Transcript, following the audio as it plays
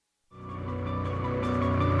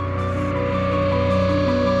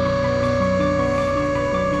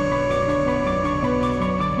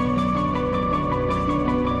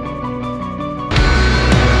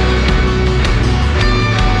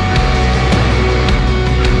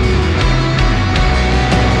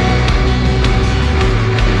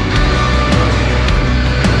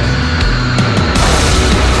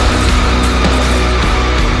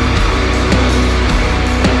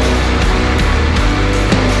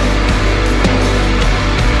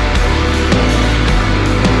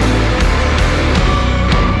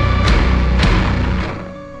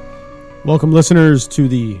Welcome, listeners, to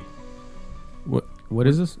the what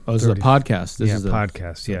is this? Oh, this is a podcast. This is a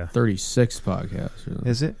podcast. Yeah, 36th podcast.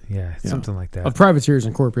 Is it? Yeah, something like that. Of Privateers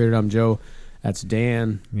Incorporated. I'm Joe. That's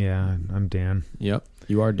Dan. Yeah, I'm Dan. Yep,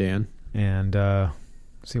 you are Dan. And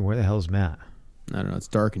let's see, where the hell is Matt? I don't know. It's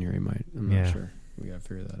dark in here. I'm not sure. We gotta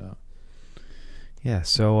figure that out. Yeah.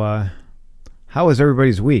 So, how was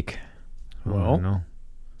everybody's week? Well,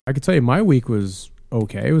 I could tell you my week was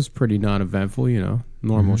okay. It was pretty non-eventful.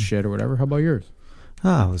 Normal shit or whatever. How about yours?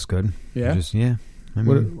 Oh, it was good. Yeah.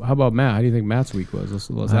 How about Matt? How do you think Matt's week was?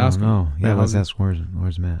 Let's ask him. No. Yeah, let's ask.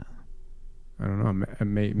 Where's Matt? I don't know.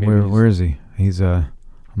 Maybe where is he? He's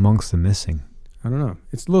amongst the missing. I don't know.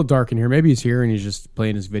 It's a little dark in here. Maybe he's here and he's just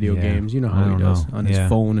playing his video games. You know how he does on his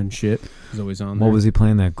phone and shit. He's always on there. What was he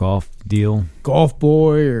playing? That golf deal? Golf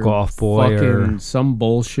Boy or fucking some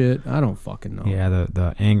bullshit. I don't fucking know. Yeah,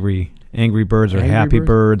 the Angry Birds or Happy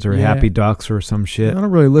Birds or Happy Ducks or some shit. I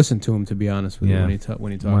don't really listen to him, to be honest with you, when he talks.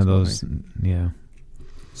 One of those, yeah.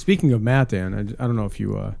 Speaking of Matt, Dan, I don't know if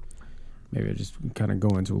you maybe I just kind of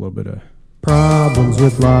go into a little bit of problems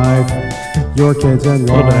with life, your kids and life.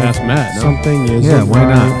 A little bit of Ask Matt. No? Something is why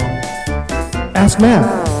not? Ask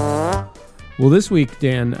Matt. Well, this week,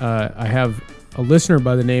 Dan, I have a listener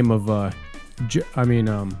by the name of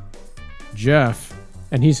Jeff,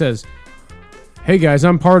 and he says, "Hey guys,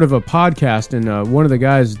 I'm part of a podcast, and one of the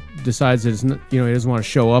guys decides that he doesn't want to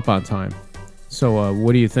show up on time. So,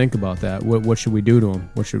 what do you think about that? What should we do to him?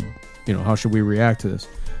 How should we react to this?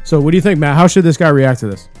 So, what do you think, Matt? How should this guy react to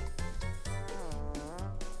this?"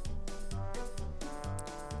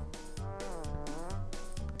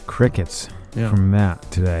 Crickets from Matt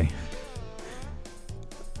today.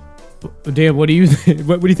 Dan, what do you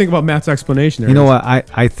what do you think about Matt's explanation there? You know what?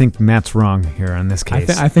 I think Matt's wrong here on this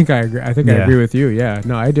case. I think I agree. I agree with you. Yeah.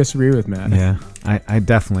 No, I disagree with Matt. Yeah. I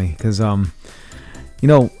definitely, because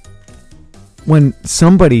when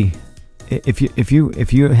somebody, if you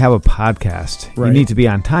have a podcast, you need to be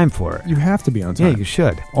on time for it. You have to be on time. Yeah, you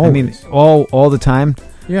should. Always. I mean, all the time.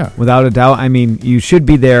 Yeah. Without a doubt. I mean, you should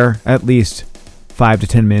be there at least 5 to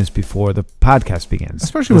 10 minutes before the podcast begins.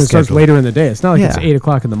 Especially when it starts later in the day. It's not like it's 8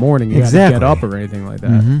 o'clock in the morning. You have to get up or anything like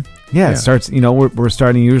that. Mm-hmm. Yeah, it starts, we're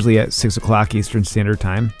starting usually at 6 o'clock Eastern Standard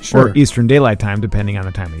Time. Sure. Or Eastern Daylight Time, depending on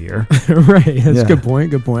the time of year. Right. That's a good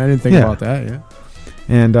point. I didn't think about that. Yeah.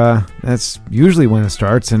 And that's usually when it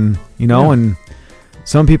starts. And, and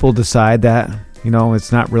some people decide that,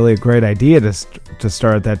 it's not really a great idea to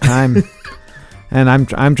start at that time. And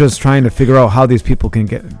I'm just trying to figure out how these people can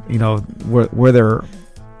get, where their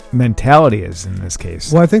mentality is in this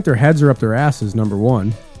case. Well, I think their heads are up their asses, number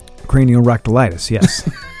one. Cranial rectilitis, yes.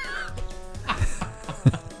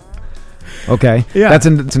 Okay. Yeah.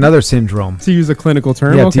 It's another syndrome. To use a clinical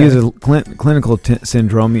term? Yeah, to use a clinical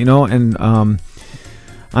syndrome, and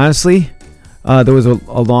honestly, there was a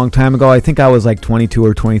long time ago. I think I was like 22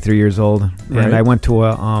 or 23 years old, and I went to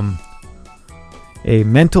a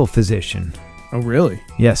mental physician. Oh, really?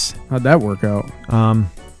 Yes. How'd that work out? I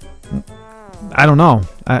don't know.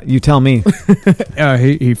 You tell me.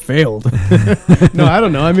 He failed. No, I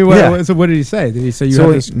don't know. I mean, so what did he say? Did he say you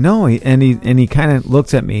have this? No, and he kind of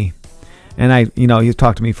looked at me, and he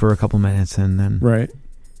talked to me for a couple minutes, and then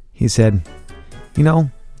he said,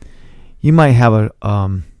 you might have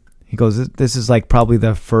he goes, this is like probably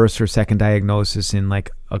the first or second diagnosis in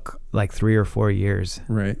like 3 or 4 years.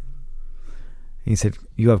 Right. He said,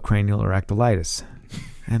 you have cranial rectilitis.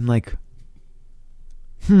 I'm like,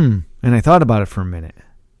 And I thought about it for a minute.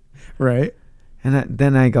 Right. And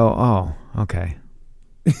then I go, oh, okay.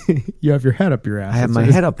 You have your head up your ass. I have my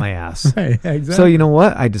head up my ass. Right, exactly. So you know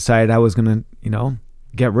what? I decided I was going to,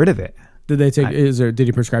 get rid of it. Did they did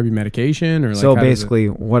he prescribe you medication? Or so basically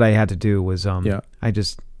what I had to do was I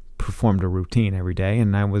just performed a routine every day.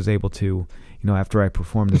 And I was able to, after I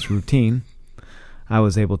performed this routine, I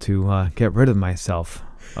was able to get rid of myself.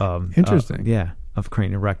 Interesting. Of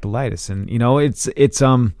cranial rectilitis, and it's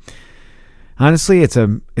honestly it's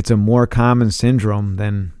a more common syndrome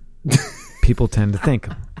than people tend to think.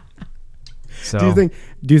 So do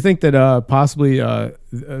you think that possibly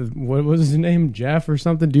what was his name, Jeff or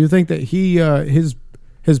something? Do you think that he his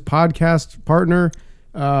podcast partner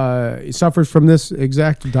suffers from this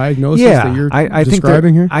exact diagnosis that you're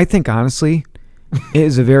describing here? I think honestly. It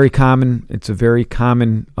is a very common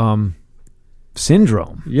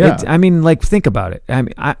syndrome. Yeah. Think about it. I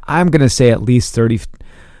mean, I'm going to say at least 30 to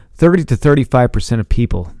 35% of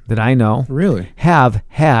people that I know really have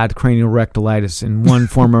had cranial rectilitis in one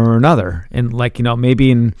form or another. And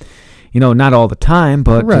maybe in, not all the time,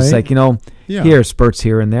 but just here, spurts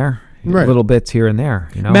here and there, little bits here and there.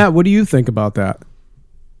 Matt, what do you think about that?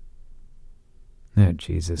 Oh,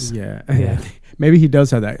 Jesus. Yeah. Maybe he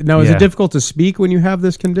does have that. Now, is it difficult to speak when you have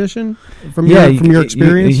this condition from your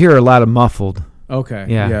experience? You hear a lot of muffled. Okay.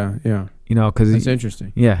 Yeah. You know, because it's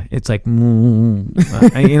interesting. Yeah, it's like, you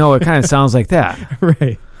know, it kind of sounds like that.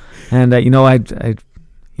 Right. And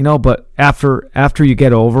but after you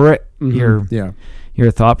get over it,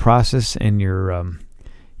 your thought process and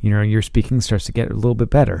your speaking starts to get a little bit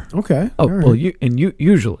better. Okay. Oh, right. Well,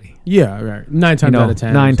 usually. Yeah, right. 9 times out of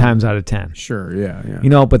 10. 9 times out of 10. Sure, yeah. You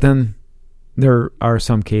know, but then there are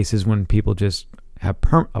some cases when people just have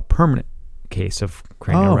a permanent case of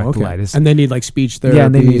craniorectalitis. Okay. And they need like speech therapy. Yeah,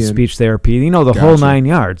 and they need speech therapy. You know, the whole 9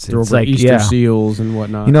 yards. They're it's like Easter seals and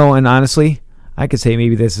whatnot. You know, and honestly, I could say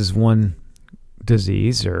maybe this is one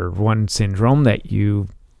disease or one syndrome that you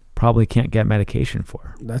probably can't get medication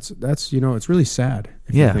for. That's it's really sad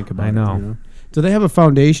if you think about it. I know. You know? Do they have a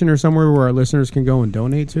foundation or somewhere where our listeners can go and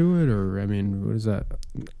donate to it? Or, I mean, what is that?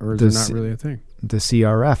 Or is it not really a thing? The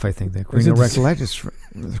CRF, I think, the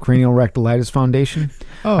Craniorectalitis Foundation.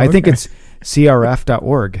 Oh, I think it's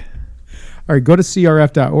crf.org. All right, go to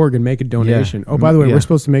crf.org and make a donation. Yeah. Oh, by the way, we're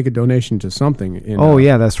supposed to make a donation to something.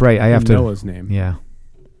 That's right. I have to. Noah's name. Yeah.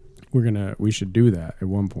 We should do that at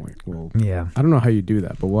one point. Well, yeah. I don't know how you do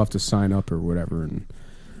that, but we'll have to sign up or whatever and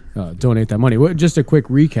donate that money. Well, just a quick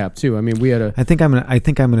recap too. I mean, we had I think I'm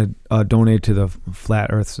gonna donate to the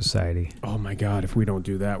Flat Earth Society. Oh my God! If we don't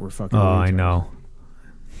do that, we're fucking. Oh, I know.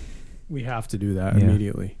 We have to do that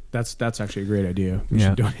immediately. That's actually a great idea. We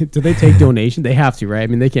should donate. Do they take donation? They have to, right? I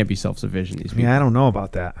mean, they can't be self-sufficient. These people. Yeah, I don't know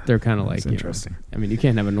about that. They're kind of like interesting. I mean, you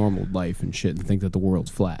can't have a normal life and shit and think that the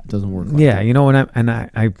world's flat. It doesn't work. Like that. You know,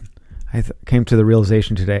 I came to the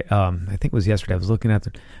realization today. I think it was yesterday. I was looking at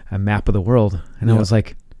a map of the world, and I was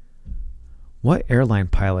like, "What airline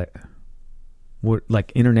pilot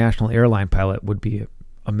international airline pilot would be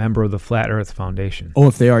a member of the Flat Earth Foundation?" Oh,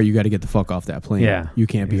 if they are, you got to get the fuck off that plane. Yeah, you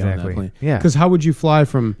can't be on that plane. Yeah, because how would you fly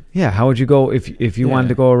from? Yeah, how would you go if you wanted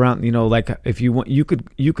to go around? You know, like if you want, you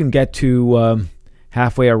can get to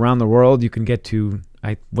halfway around the world. You can get to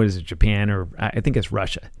what is it, Japan, or I think it's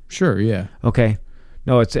Russia. Sure. Yeah. Okay.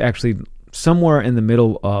 No, it's actually somewhere in the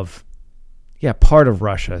middle of, part of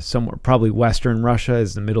Russia. Somewhere, probably Western Russia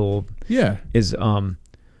is the middle. Yeah. Is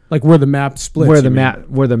like where the map splits. Where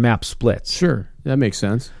the map splits. Sure, that makes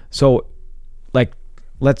sense. So, like,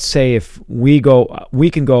 let's say if we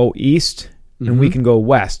can go east and we can go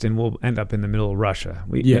west, and we'll end up in the middle of Russia.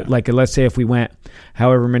 Like, let's say if we went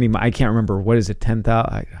however many, I can't remember, what is it,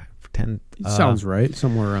 10,000? 10. Sounds right,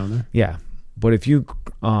 somewhere around there. Yeah, but if you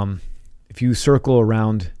circle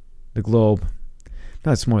around the globe,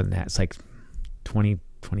 no, it's more than that. It's like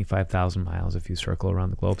 25,000 miles if you circle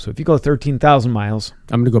around the globe. So if you go 13,000 miles,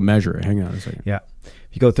 I'm going to go measure it. Hang on a second. Yeah,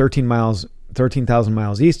 if you go 13,000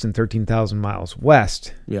 miles east and 13,000 miles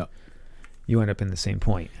west. Yeah. You end up in the same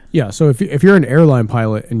point. Yeah, so if you're an airline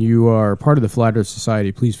pilot and you are part of the Flat Earth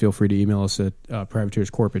Society, please feel free to email us at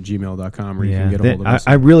privateerscorp@gmail.com, where you can get a hold of us.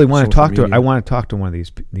 I really want to talk to. I want to talk to one of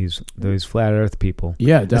those Flat Earth people.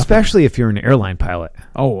 Yeah, definitely. Especially if you're an airline pilot.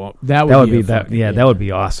 Oh, well, that would be that. Yeah, that would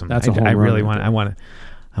be awesome. That's a whole I really want. I want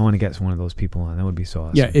to get one of those people on. That would be so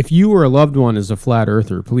awesome. Yeah, if you or a loved one is a flat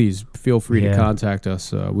earther, please feel free to contact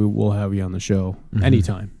us. We will have you on the show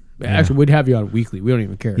anytime. Actually, we'd have you on weekly. We don't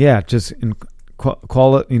even care. Yeah, just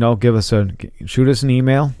call it. Shoot us an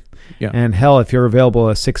email. Yeah. And hell, if you're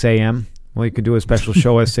available at 6 a.m., well, you could do a special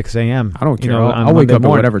show at 6 a.m. I don't care. I'll wake up at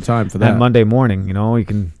whatever time for that. On Monday morning, you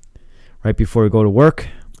can, right before you go to work.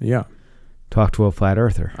 Yeah. Talk to a flat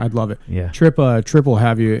earther. I'd love it. Yeah. Trip will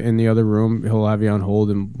have you in the other room. He'll have you on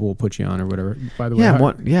hold, and we'll put you on or whatever. By the way,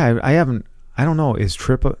 I don't know. Is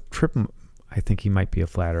Trip? I think he might be a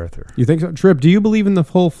flat earther. You think so? Trip, do you believe in the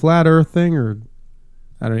whole flat Earth thing, or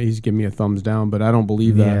I don't know? He's giving me a thumbs down, but I don't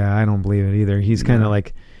believe that. Yeah, I don't believe it either. He's kind of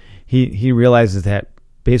like he realizes that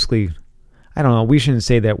basically. I don't know. We shouldn't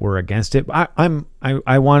say that we're against it.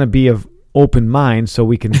 I want to be of open mind so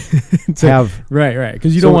we can have right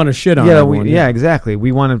because you don't want to shit on everyone. Exactly.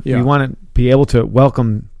 We want to be able to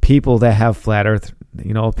welcome people that have flat Earth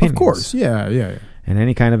opinions. Of course, yeah. And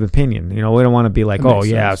any kind of opinion. We don't want to be like,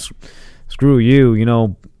 screw you.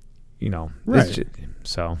 Right.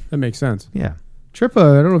 So that makes sense. Yeah. Trip,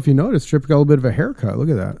 I don't know if you noticed, Trip got a little bit of a haircut. Look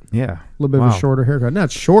at that. Yeah. A little bit of a shorter haircut.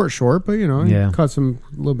 Not short, but he cut a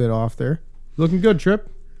little bit off there. Looking good, Trip.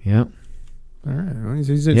 Yep. All right. Well, it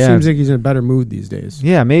seems like he's in a better mood these days.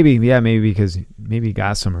 Yeah, maybe because maybe he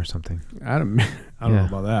got some or something. I don't know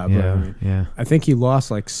about that. But I think he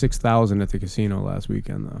lost like 6,000 at the casino last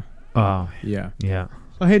weekend, though. Oh, yeah. Yeah.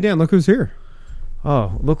 So, hey, Dan, look who's here.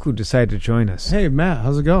 Oh, look who decided to join us. Hey, Matt,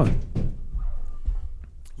 how's it going?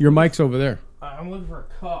 Your mic's over there. I'm looking for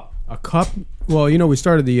a cup. A cup? Well, we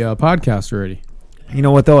started the podcast already. You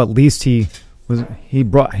know what though? At least he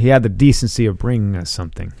had the decency of bringing us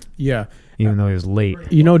something. Yeah. Even though he was late.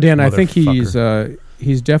 Dan, I think he's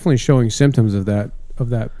definitely showing symptoms of that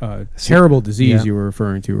terrible disease you were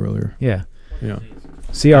referring to earlier. Yeah. Yeah.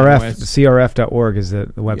 CRF.org is the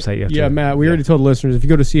website you have to. Yeah, Matt, we already told listeners, if you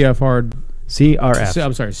go to CRF.org,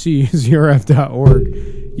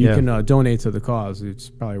 you can donate to the cause. It's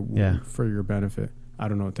probably for your benefit. I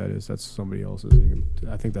don't know what that is. That's somebody else's.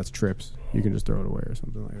 I think that's TRIPS. You can just throw it away or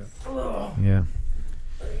something like that. Yeah.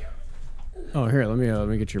 Oh, here, let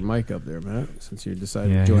me get your mic up there, Matt, since you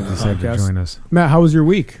decided to join the podcast. Join us. Matt, how was your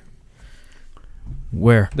week?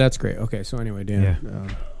 Where? That's great. Okay, so anyway, Dan,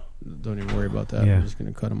 don't even worry about that. I'm just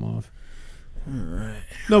going to cut him off. All right.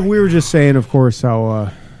 No, we were just saying, of course,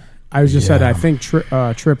 how I was just said I think Trip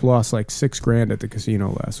lost like $6,000 at the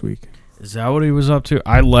casino last week. Is that what he was up to?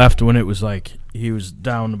 I left when it was like he was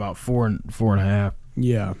down about 4.5.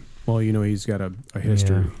 Yeah. Well, he's got a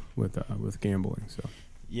history with gambling, so.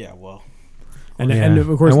 Yeah, well. And of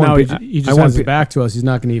course now he just has it back to us. He's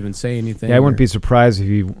not going to even say anything. Yeah, I wouldn't be surprised if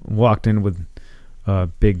he walked in with a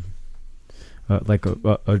big, like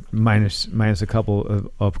a minus a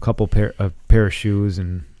couple pair of shoes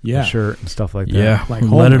and a shirt and stuff like that. Yeah, like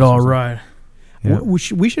let it all ride. Yeah. We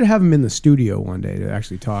should have him in the studio one day to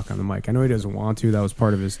actually talk on the mic. I know he doesn't want to. That was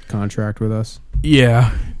part of his contract with us.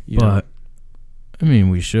 Yeah, but I mean,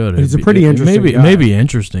 we should. It's a pretty interesting guy. Maybe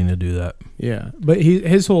interesting to do that. Yeah, but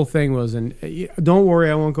his whole thing was, and don't worry,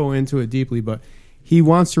 I won't go into it deeply, but he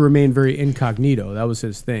wants to remain very incognito. That was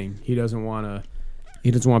his thing. He doesn't want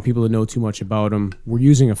people to know too much about him. We're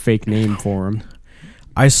using a fake name for him.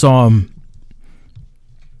 I saw him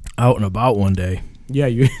out and about one day. Yeah,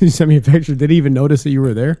 you sent me a picture. Did he even notice that you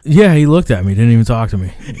were there? Yeah, he looked at me. Didn't even talk to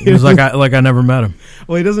me. It was like I never met him.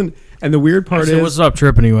 Well, he doesn't. And the weird part is, "What's up,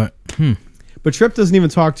 Trip?" And he went, But Trip doesn't even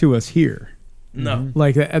talk to us here. No.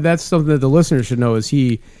 Like, that's something that the listeners should know is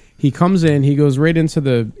he comes in, he goes right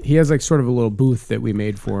into he has like sort of a little booth that we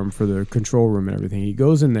made for him for the control room and everything. He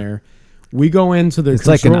goes in there. We go into the It's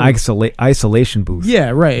like an isolation booth.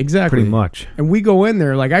 Yeah, right, exactly. Pretty much. And we go in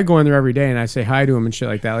there, like I go in there every day and I say hi to him and shit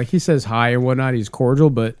like that. Like he says hi and whatnot. He's cordial,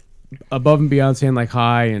 but above and beyond saying like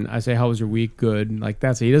hi and I say, how was your week? Good. Like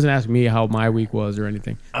that's it. He doesn't ask me how my week was or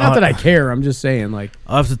anything. Not that I care. I'm just saying like.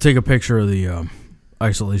 I'll have to take a picture of the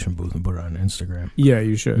isolation booth and put it on Instagram. Yeah,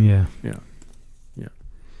 you should. Yeah.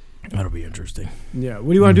 That'll be interesting. Yeah. What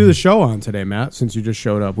do you want to do the show on today, Matt? Since you just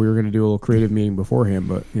showed up, we were going to do a little creative meeting beforehand,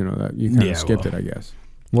 but that you kind of skipped it, I guess.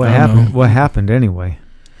 What happened? What happened anyway?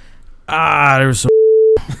 There was some.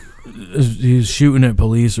 He was shooting at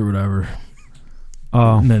police or whatever.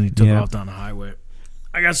 Oh, and then he took off down the highway.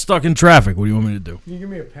 I got stuck in traffic. What do you want me to do? Can you give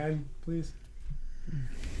me a pen, please?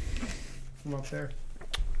 From up there.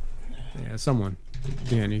 Yeah, someone.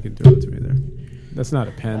 Dan, you can throw it to me there. That's not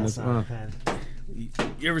a pen. That's not a pen.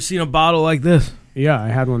 You ever seen a bottle like this? Yeah, I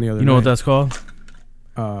had one the other day. You know what that's called?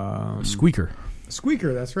 Squeaker.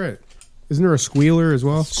 Squeaker, that's right. Isn't there a squealer as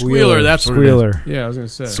well? Squealer, that's squealer. What it is. Yeah, I was going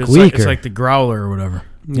to say. Squeaker. It's like the growler or whatever.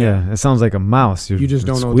 Yeah, it sounds like a mouse. You just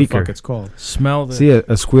don't know what the fuck it's called. Smell that. See,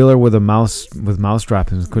 a squealer with a mouse with mouse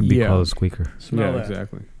droppings could be called a squeaker. Smell that.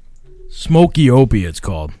 Exactly. Smoky Opie, it's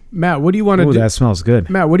called. Matt, what do you want to do? That smells good.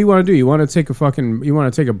 Matt, what do you want to do? You want to take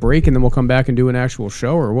a break and then we'll come back and do an actual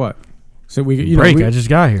show or what? So I just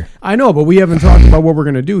got here. I know, but we haven't talked about what we're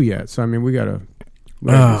going to do yet. So I mean, we got to do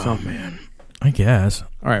something. Man, I guess.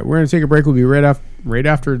 All right, we're going to take a break. We'll be right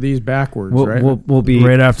after these backwards. Right? We'll be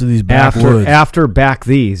right after these backwoods. After back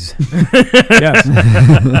these. Yes.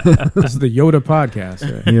 This is the Yoda podcast.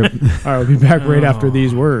 Right? Yep. All right, we'll be back right after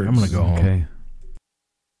these words. I'm going to go home. Okay.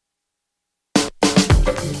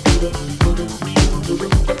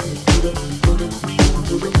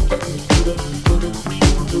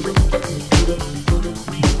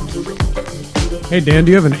 Hey, Dan,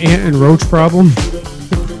 do you have an ant and roach problem?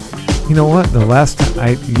 You know what? The last time I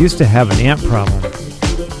used to have an ant problem.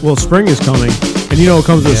 Well, spring is coming, and you know what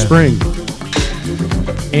comes with spring?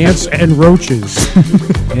 Ants and roaches.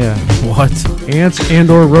 Yeah. What? Ants and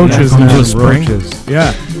or roaches. Comes with spring? Roaches.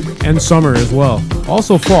 Yeah, and summer as well.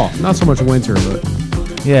 Also fall. Not so much winter, but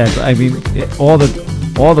yeah. I mean, all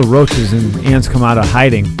the roaches and ants come out of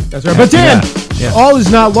hiding. That's right. But Dan, all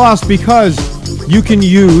is not lost because you can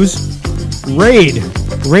use Raid.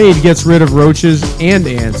 Raid gets rid of roaches and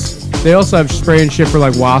ants. They also have spray and shit for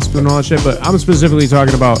like wasps and all that shit, but I'm specifically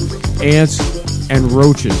talking about ants and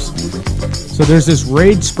roaches. So there's this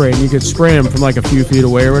Raid spray, and you can spray them from like a few feet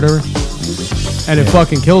away or whatever, and it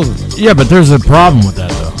fucking kills them. Yeah, but there's a problem with that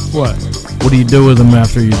though. What? What do you do with them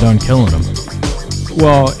after you're done killing them?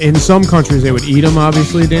 Well, in some countries they would eat them,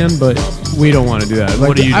 obviously, Dan, but we don't want to do that. Like,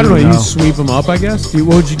 What do you I don't do know. now? You sweep them up, I guess. What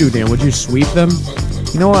would you do, Dan? Would you sweep them?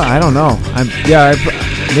 You know what? I don't know.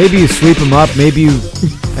 Maybe you sweep them up. Maybe you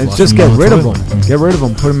just get them down the rid of toilet. them. Get rid of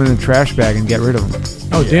them. Put them in a trash bag and get rid of them.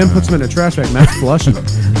 Oh, Dan puts them in a trash bag. Matt's flushing them.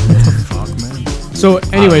 Fuck, man. So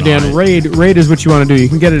anyway, I don't Dan, know. Raid is what you want to do. You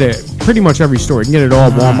can get it at pretty much every store. You can get it at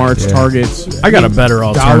all Walmart's, yeah. Targets. I got a better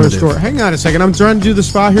dollar alternative. store. Hang on a second. I'm trying to do the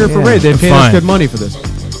spot here for Yeah. Raid. They pay us Fine. good money for this.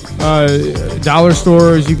 Dollar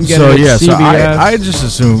stores. You can get So it at yeah, so CVS. I just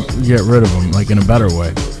assume you get rid of them like in a better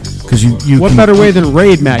way, because you what can, better way than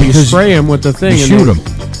Raid, Matt? You Because spray them with the thing. you and shoot then- them.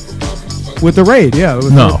 with the Raid. Yeah.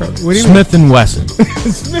 With No, the, what do you Smith and Wesson.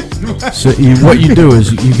 So what you do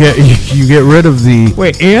is you get rid of the mean?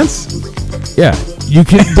 Wait, ants? yeah you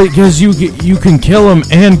can because you can kill them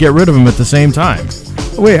and get rid of them at the same time.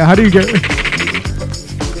 Wait, how do you get? You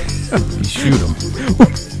shoot them.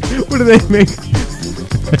 What do they make?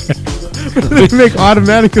 What do they make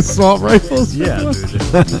automatic assault rifles? Yeah, dude.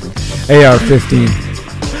 AR-15.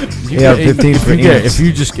 AR-15 for ants.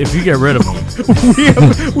 If you get rid of them,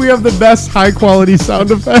 we have the best high quality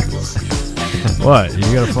sound effects. what?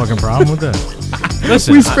 You got a fucking problem with that?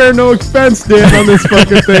 Listen, We spare no expense, Dan, on this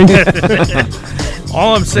fucking thing.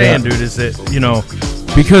 all I'm saying, dude, is that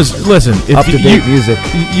because listen, if Up-to-date music.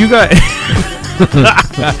 you got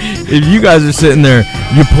if you guys are sitting there,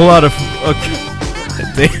 you pull out a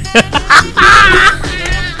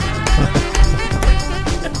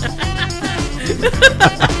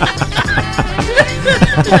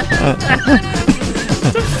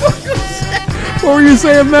What were you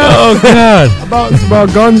saying, Matt? oh god.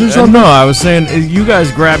 About guns or something? No, I was saying you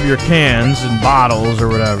guys grab your cans and bottles or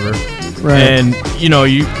whatever, Right. and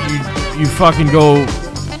you fucking go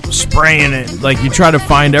spraying it. Like you try to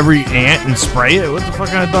find every ant and spray it. What the fuck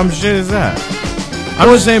kind of dumb shit is that? I'm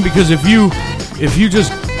just saying because if you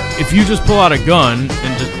just pull out a gun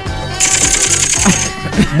and just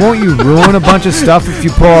Won't you ruin a bunch of stuff if you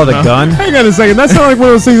pull out a gun? Hang on a second. That sounds like one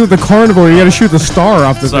of those things with the carnival where you got to shoot the star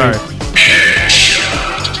off the sorry. thing.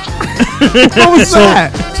 What was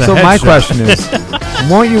that? a So my headshot. question is,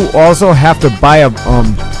 won't you also have to buy a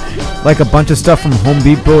bunch of stuff from Home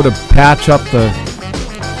Depot to patch up the?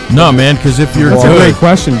 No, man, because if you're That's a good, great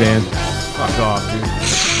question, Dan. fuck off, dude.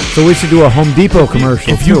 So we should do a Home Depot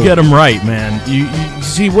commercial If you too. get them right, man, you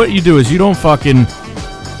see what you do is you don't fucking.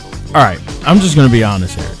 All right, I'm just gonna be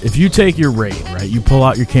honest here. If you take your Raid, right, you pull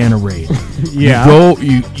out your can of Raid. Yeah.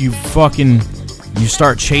 You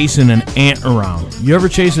start chasing an ant around. You ever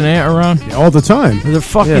chase an ant around? All the time. They're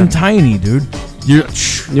fucking Yeah. tiny, dude. You're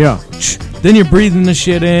Yeah. then you're breathing the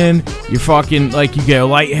shit in. You're fucking like you get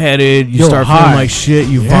lightheaded. You Feel start high. feeling like shit.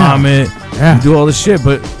 You Yeah. vomit. Yeah. You do all this shit.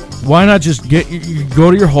 But why not just you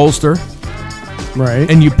go to your holster Right.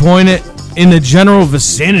 and you point it in the general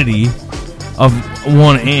vicinity of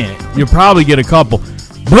one ant. You'll probably get a couple.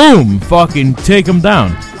 Boom! Fucking take them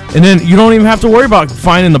down. And then you don't even have to worry about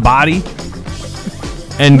finding the body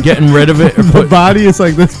and getting rid of it. Or the body is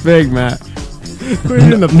like this big, Matt. Put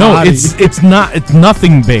it in the no, body. it's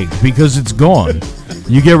nothing big because it's gone.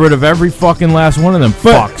 You get rid of every fucking last one of them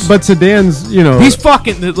fucks. But to Dan's, these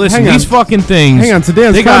fucking listen. Hang on. These fucking things. Hang on, to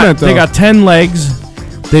Dan's they got comment, though. they got 10 legs.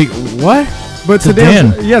 They what? But To to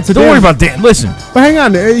Dan's, Dan. yeah, to Don't Dan's, worry about Dan. Listen, But hang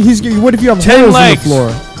on, what if you have 10 holes legs. in the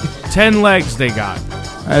floor? 10 legs they got.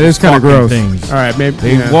 That is kind of Fucking gross. things. All right, maybe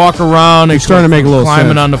They yeah. walk around. They're starting to make a little climbing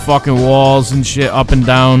sense. on the fucking walls and shit, up and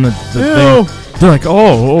down the Ew. thing. They're like,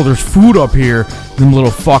 oh, there's food up here. Them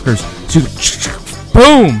little fuckers. So you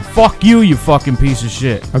boom, fuck you fucking piece of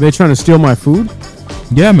shit. Are they trying to steal my food?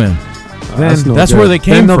 Yeah, man. That's no That's good. where they then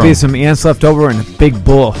came there'll from. be some ants left over and a big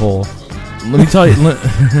bullet hole. Let me tell you.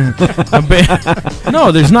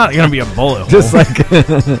 No, there's not gonna be a bullet hole. Just like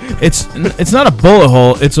It's not a bullet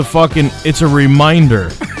hole. It's a reminder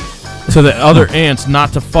to the other ants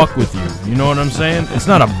not to fuck with you. You know what I'm saying? It's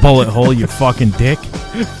not a bullet hole, you fucking dick.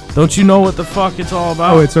 Don't you know what the fuck it's all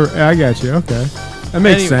about? Oh, I got you. Okay, that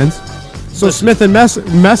makes Anyway, sense. So Smith and Wesson,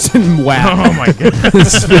 Oh my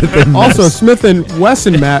god. also Smith and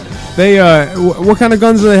Wesson, Matt. They what kind of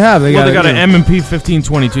guns do they have? Well, they got an M&P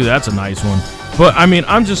 1522. That's a nice one. But I mean,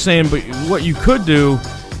 I'm just saying. But what you could do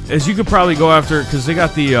is you could probably go after because they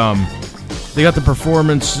got the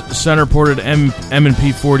performance center ported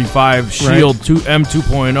M&P 45 Shield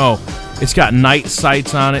M2.0. It's got night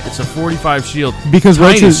sights on it. It's a 45 Shield Because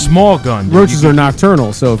tiny roaches- small gun. dude. roaches You are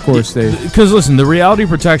nocturnal, so of course they. Because listen, the reality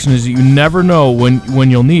protection is that you never know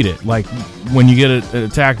when you'll need it. Like when you get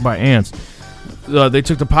attacked by ants. They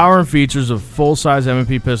took the power and features of full-size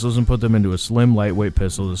M&P pistols and put them into a slim, lightweight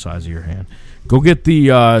pistol the size of your hand. Go get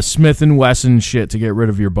the Smith & Wesson shit to get rid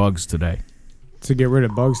of your bugs today. to get rid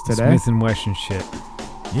of bugs today. Smith and Wesson shit.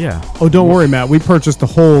 Yeah. Oh, don't worry, Matt. We purchased the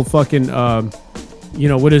whole fucking,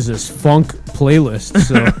 what is this, funk playlist.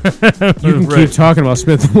 So you can keep talking about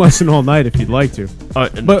Smith & Wesson all night if you'd like to.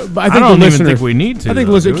 But I think don't even think we need to. I think,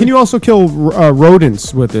 listen, can you also kill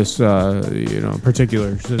rodents with this,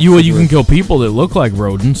 particular? You can kill people that look like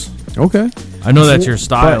rodents. Okay. I know that's your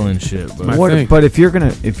style and shit. But if you're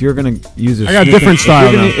gonna use a, I got a different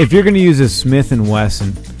style. If you're gonna use a Smith and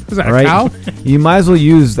Wesson, is that a cow? You might as well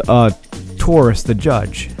use Taurus the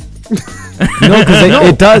Judge. Because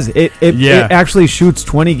it does. It actually shoots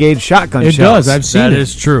 20 gauge shotgun shells. It does. I've seen that. That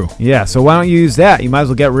is true. Yeah. So why don't you use that? You might as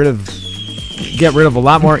well get rid of a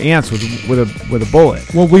lot more ants with a bullet.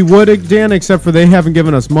 Well, we would, Dan, except for they haven't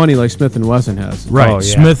given us money like Smith & Wesson has. Right. Oh, yeah.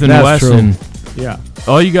 Smith & Wesson. True. Yeah.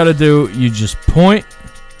 All you got to do, you just point,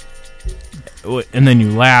 and then you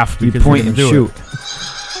laugh. You point and shoot.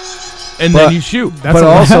 And then you shoot. That's but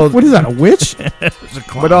also, what is that, a witch?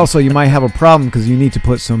 But also, you might have a problem because you need to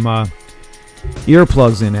put some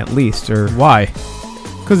earplugs in at least. Or why?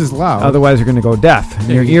 Because it's loud. Otherwise, you're going to go deaf, and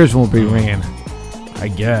your ears won't be ringing. I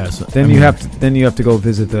guess. Then you have to go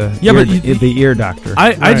visit the ear doctor.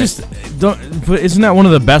 I just don't. But isn't that one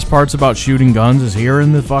of the best parts about shooting guns is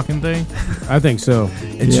hearing the fucking thing? I think so.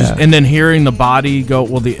 It's just, and then hearing the body go.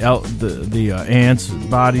 Well, the ants'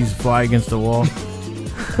 bodies fly against the wall.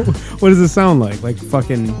 What does it sound like? Like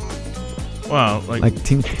fucking. Well, like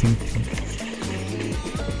tink tink tink.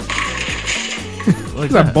 Like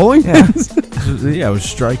is that bowling pins? Yeah, I was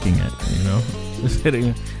striking it. Just hitting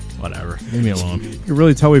it. Whatever. Leave me alone. You can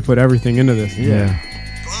really tell we put everything into this. Yeah.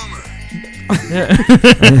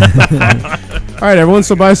 All right, everyone.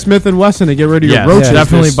 So buy Smith & Wesson to get rid of your roaches. Yeah,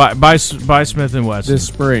 definitely buy Smith & Wesson this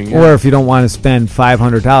spring. Yeah. Or if you don't want to spend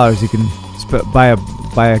 $500, you can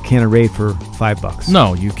buy a can of Raid for $5.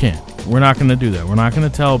 No, you can't. We're not going to do that. We're not going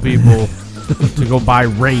to tell people to go buy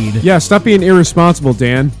Raid. Yeah, stop being irresponsible,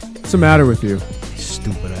 Dan. What's the matter with you?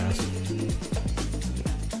 Stupid ass.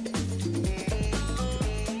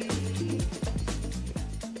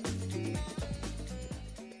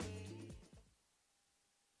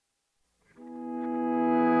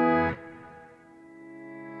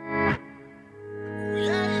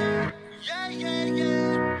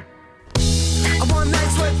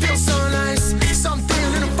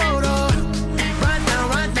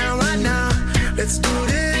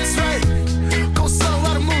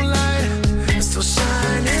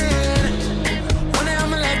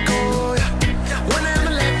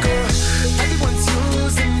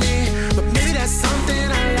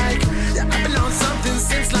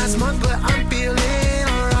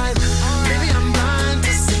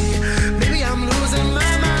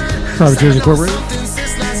 Private Tears Incorporated.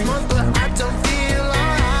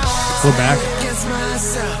 We're back.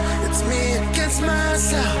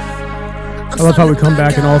 I love how we come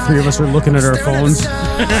back and all three of us are looking at our phones.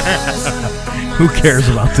 Who cares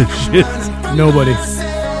about this shit? Nobody.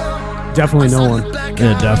 Definitely no one.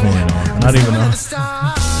 Yeah, definitely no one. Not even us.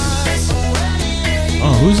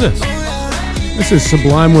 Oh, who's this? This is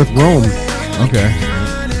Sublime with Rome. Okay.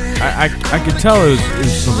 I could tell it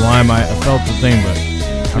was Sublime. I felt the thing, but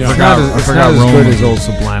I forgot as good as old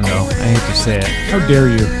Sublime, though. I hate to say it. How dare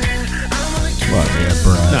you? What? Yeah,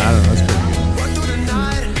 Brad. No, I don't know. That's pretty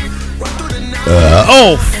good.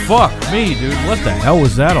 Oh, fuck me, dude. What the hell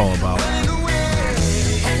was that all about?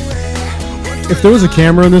 If there was a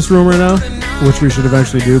camera in this room right now, which we should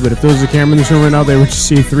eventually do, but if there was a camera in this room right now, they would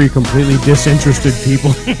see three completely disinterested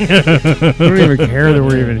people. They don't even care that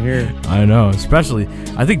we're even here. I know, especially,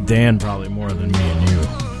 I think Dan probably more than me and you.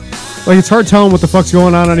 Like, it's hard telling what the fuck's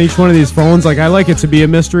going on each one of these phones. Like, I like it to be a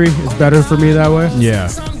mystery. It's better for me that way. Yeah.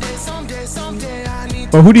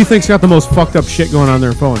 But who do you think's got the most fucked up shit going on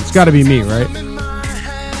their phone? It's got to be me, right?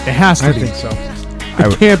 It has to be. I think so.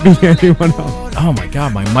 It can't be anyone else. Oh my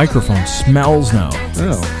god, my microphone smells now.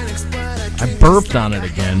 Oh. I burped on it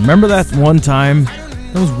again. Remember that one time?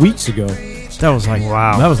 That was weeks ago. That was like,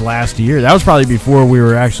 wow. That was last year. That was probably before we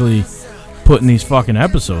were actually putting these fucking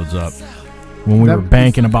episodes up. When we were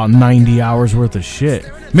banking about 90 hours worth of shit.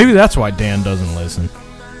 Maybe that's why Dan doesn't listen.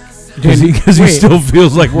 Because he still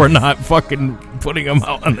feels like we're not fucking putting them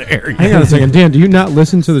out on the air yet. Hang on a second. Dan, do you not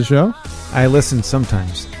listen to the show? I listen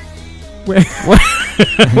sometimes. Wait.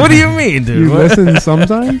 What do you mean, dude? You listen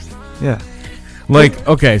sometimes? Yeah. Like,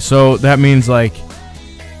 okay, so that means like,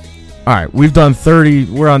 all right, we've done 30.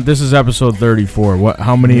 This is episode 34.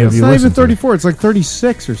 How many have you listened to? It's not even 34. It's like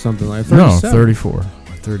 36 or something like that. No, 34.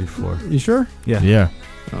 34. You sure? Yeah. Yeah.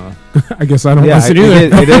 I guess I don't listen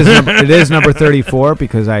either. It is number 34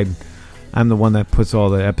 because I'm the one that puts all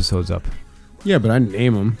the episodes up. Yeah, but I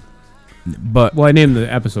name them. But Well, I named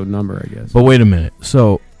the episode number, I guess. but wait a minute.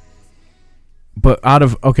 So, but out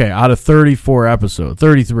of 34 episodes,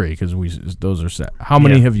 33 because those are set. How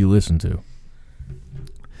many Yeah. have you listened to?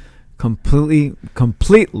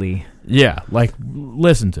 Completely. Yeah, like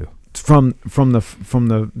listen to. From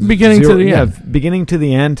the Beginning to the end. beginning to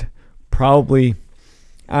the end, probably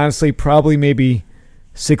maybe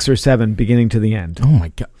 6 or 7 beginning to the end. Oh my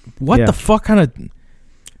god! What Yeah. the fuck kind of?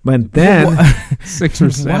 But then, 6 or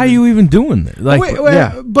 7. Why are you even doing this? Like, Wait,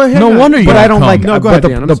 yeah. but hang no on. wonder you. but I don't come. like. No, go but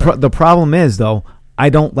ahead, Dan, I'm sorry. the problem is though, I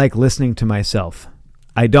don't like listening to myself.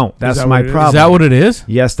 I don't. That's that my what it is? problem. Is that what it is?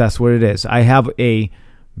 Yes, that's what it is. I have a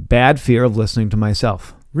bad fear of listening to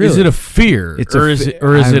myself. Really? Is it a fear, It's or a is fe- it,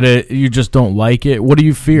 or is it a you just don't like it? What do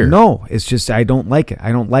you fear? No, it's just I don't like it.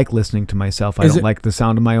 I don't like listening to myself. I Is don't it- like the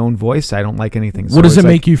sound of my own voice. I don't like anything. What does it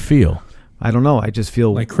make you feel? I don't know. I just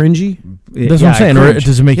feel like cringy? That's yeah, what I'm saying. I Or cringe.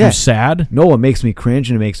 does it make Yeah. you sad? No, it makes me cringe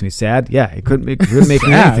and it makes me sad. Yeah, it couldn't make me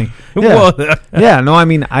Sad. anything. Yeah. Well, Yeah, no, I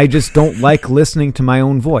mean, I just don't like listening to my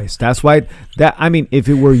own voice. That's why if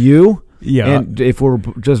it were you, Yeah. and if we're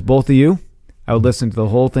just both of you, I would listen to the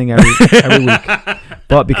whole thing every week.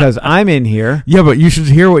 But because I'm in here, yeah, but you should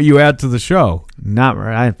hear what you add to the show. not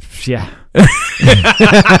right. Yeah,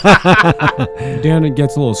 Dan, it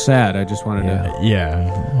gets a little sad. I just wanted to. Yeah.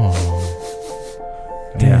 Oh.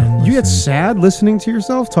 Yeah. You get sad listening to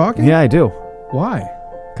yourself talking? yeah, I do. Why?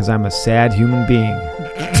 Because I'm a sad human being.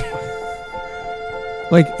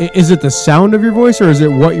 Like, is it the sound of your voice, or is it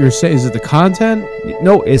what you're saying? Is it the content?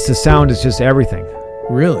 No, it's the sound. It's just everything.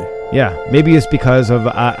 Really? Yeah, maybe it's because of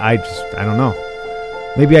I don't know.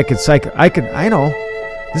 Maybe I know.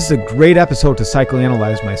 This is a great episode to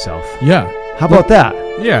psychoanalyze myself. Yeah. How about that?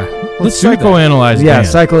 Yeah. Let's do that. psychoanalyze. Yeah, Dan.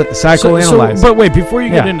 psychoanalyze. But wait, before you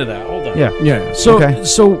get Yeah. into that, hold on. Yeah. Yeah. So Okay.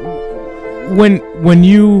 so when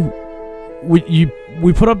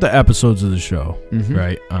we put up the episodes of the show Mhm.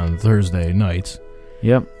 right on Thursday nights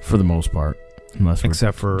Yep. for the most part, unless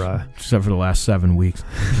Except for the last 7 weeks.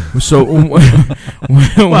 So when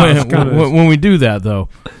we do that though,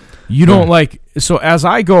 you don't like. So as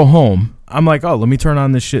I go home, I'm like, oh, let me turn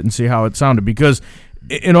on this shit and see how it sounded, because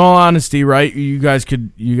in all honesty, right? You guys could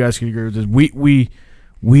agree with this.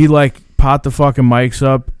 We like pot the fucking mics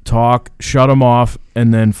up, talk, shut them off,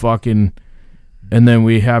 and then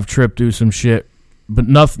we have Trip do some shit, but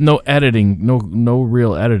no editing, no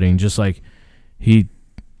real editing. Just like he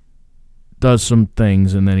does some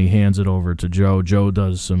things and then he hands it over to Joe. Joe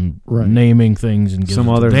does some naming things and gives some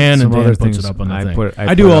it other to Dan, some and Dan other puts things. it up on the thing.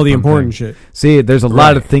 I do all the important shit. See, there's a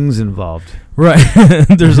lot of things involved. Right.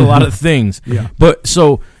 There's a lot of things. Yeah. But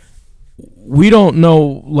so we don't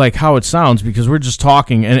know like how it sounds because we're just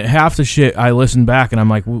talking, and half the shit I listen back and I'm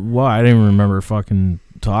like, why? I didn't even remember fucking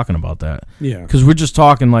talking about that. Yeah. Because we're just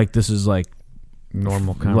talking like this is like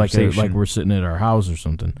Normal conversation. like we're sitting at our house or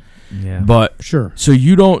something. Yeah. But Sure. so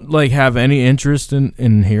you don't like have any interest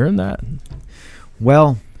in hearing that?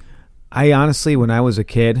 Well, I honestly, when I was a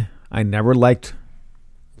kid, I never liked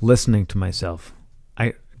listening to myself.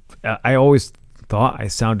 I always thought I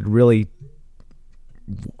sounded really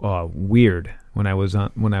weird when I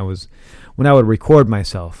would record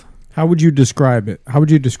myself. How would you describe it? How would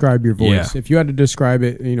you describe your voice? Yeah. If you had to describe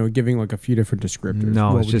it, giving like a few different descriptors.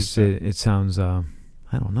 No, what it's would you just say? it sounds. I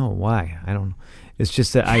don't know why. I don't. It's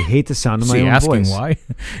just that I hate the sound of Is my he own asking voice. why?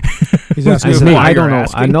 He's I asking said me. I don't you're know.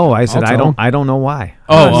 asking? I know. I said I'll I tell don't. him. I don't know why.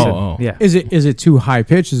 Oh, I said, oh. yeah. Is it too high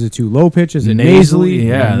pitch? Is it too low pitch? Is it Nasally? nasally?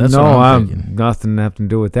 Yeah, that's no, what I'm thinking. nothing have to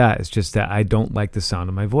do with that. It's just that I don't like the sound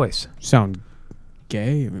of my voice. Sound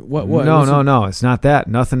gay? I mean, what? No. It's not that.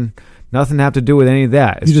 Nothing have to do with any of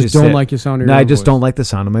that. It's You just don't that- like your sound of No, your I own just voice. don't like the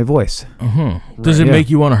sound of my voice. Uh-huh. Does it Yeah.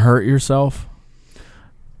 make you want to hurt yourself?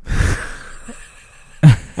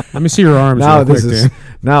 Let me see your arms. Now real this quick, is Dan.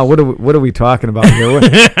 now what are we talking about here?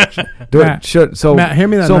 Matt, Matt,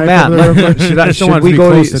 hand me that so knife Matt, over there real quick. should I just don't should want it to we be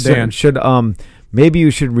go close to to Dan. should maybe you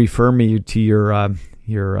should refer me to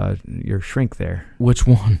your shrink there. Which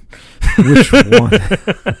one? Which one?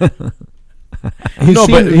 He's No,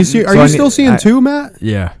 seeing, but- he's see, are so you I still need- seeing two, Matt?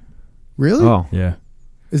 Yeah. Really? Oh, Yeah.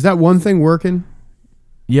 Is that one thing working?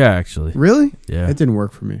 Yeah, actually. Really? Yeah. It didn't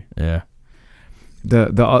work for me. Yeah.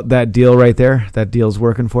 the that deal right there. That deal's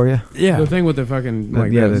working for you. Yeah. The thing with the fucking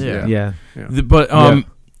like yeah, this. yeah. yeah.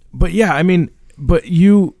 But yeah, I mean, but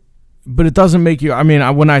it doesn't make you. I mean,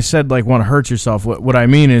 when I said like want to hurt yourself, what I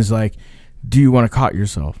mean is like, do you want to cut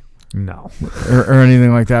yourself No. or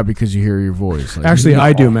anything like that because you hear your voice? Like, Actually,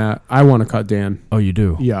 I do, Matt. I want to cut Dan. Oh, you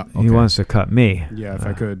do. Yeah. He wants to cut me. Yeah, if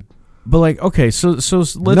I could. But like, okay, so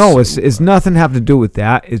let's. No, it's nothing have to do with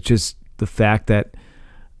that. It's just the fact that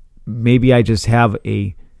maybe I just have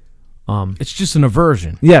a It's just an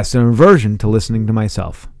aversion. Yes, an aversion to listening to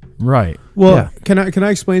myself. Right. Well, can I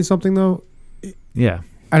explain something though? Yeah.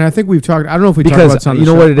 And I think we've talked. I don't know if we talked about something.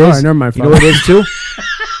 You know what it is? All right, never mind. You know what it is too?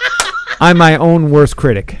 I'm my own worst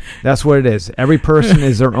critic. That's what it is. Every person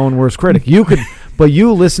is their own worst critic. But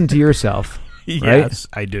you listen to yourself. Right? Yes,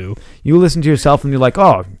 I do. You listen to yourself and you're like,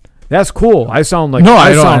 oh, that's cool. I sound like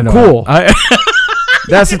I sound cool.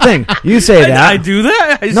 That's the thing. You say that. I do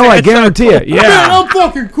that? I guarantee it. Yeah. Man, I'm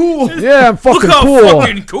fucking cool. Yeah, I'm fucking Look how cool.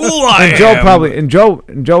 fucking cool I and Joe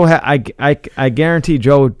am. Joe I guarantee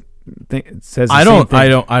Joe says the same thing.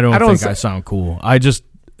 I don't think I sound cool. I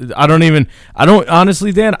don't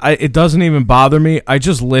honestly, Dan, it doesn't even bother me. I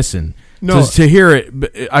just listen. No. To hear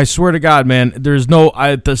it. I swear to God, man, there's no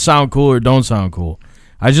to sound cool or don't sound cool.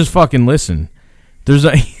 I just fucking listen.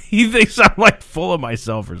 He thinks I'm like full of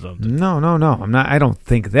myself or something. No. I'm not. I don't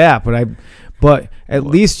think that, but at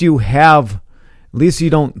least you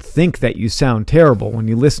don't think that you sound terrible when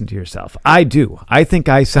you listen to yourself. I do. I think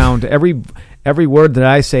I sound every word that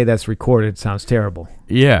I say that's recorded sounds terrible.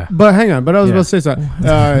 Yeah. But hang on. But I was about to say something.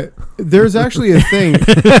 There's actually a thing.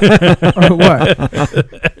 What?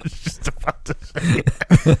 Just about to say.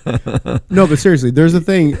 No, but seriously, there's a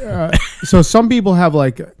thing. So some people have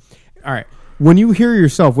like, all right, when you hear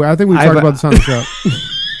yourself, I think we talked about this on the show.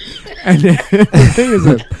 And the thing is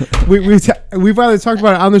that we've either talked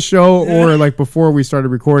about it on the show or like before we started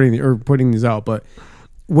recording or putting these out. But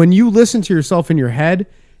when you listen to yourself in your head,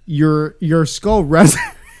 your skull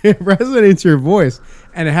resonates your voice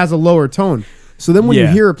and it has a lower tone. So then when you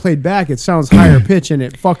hear it played back, it sounds higher pitch and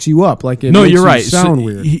it fucks you up. Like it makes you're right. You sound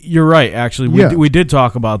weird. You're right. Actually, we did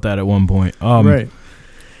talk about that at one point. Right.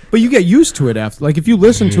 But you get used to it after. Like if you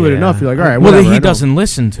listen to it enough, you're like, all right. Well, whatever, he doesn't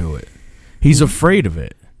listen to it. He's afraid of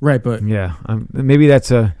it. Right, but yeah, maybe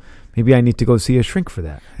maybe I need to go see a shrink for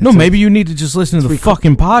that. Maybe you need to just listen to the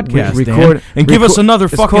fucking podcast, Dan, and give us another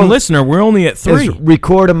fucking listener. We're only at 3.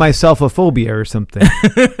 Record myself a phobia or something.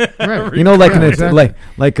 Right. You know, like an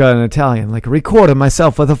Italian, like record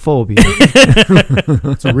myself with a phobia.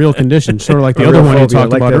 It's a real condition, sort of like the other one you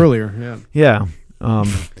talked about earlier. Yeah.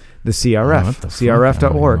 The CRF,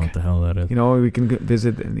 CRF.org. What the hell that is? You know, we can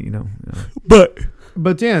visit.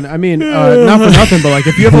 But Dan, I mean, not for nothing, but like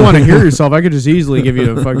if you ever want to hear yourself, I could just easily give you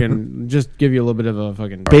a little bit of a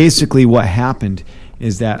fucking. Basically, what happened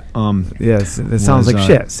is that yes, it sounds like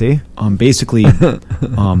shit. See, basically,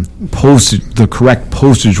 posted the correct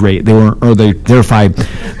postage rate. Therefore,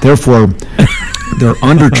 they're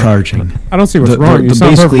undercharging. I don't see what's wrong. You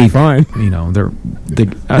sound perfectly fine. You know,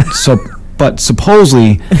 but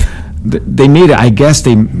supposedly. They made it. I guess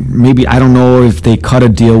I don't know if they cut a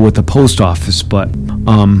deal with the post office, but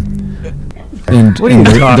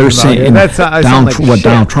they're saying what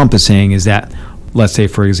Donald Trump is saying is that, let's say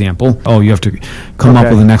for example, you have to come up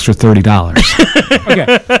with an extra $30.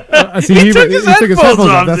 Okay, see, he took his headphones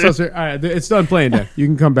off. That's all right, it's done playing. Then you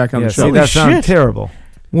can come back on the show. See, that sounds terrible.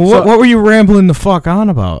 Well, what were you rambling the fuck on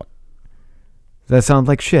about? That sounds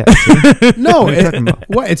like shit. No,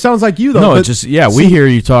 it sounds like you though. No, it's just we hear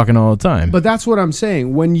you talking all the time. But that's what I'm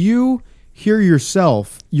saying. When you hear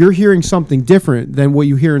yourself, you're hearing something different than what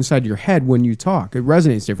you hear inside your head when you talk. It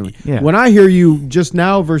resonates differently. Yeah. When I hear you just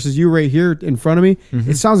now versus you right here in front of me,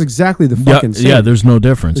 it sounds exactly the fucking same. Yeah, there's no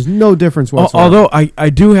difference. There's no difference whatsoever. Although I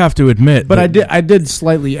do have to admit, but I did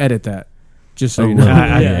slightly edit that. Just so you know.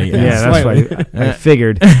 That's why I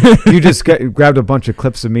figured. You just grabbed a bunch of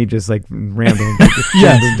clips of me just like rambling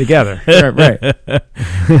together. Right.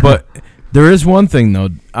 But there is one thing, though,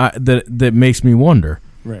 that makes me wonder.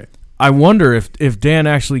 Right. I wonder if Dan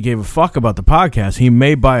actually gave a fuck about the podcast, he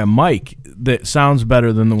may buy a mic that sounds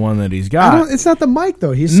better than the one that he's got. It's not the mic,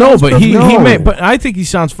 though. He may. But I think he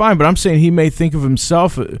sounds fine. But I'm saying he may think of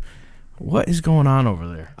himself. What is going on over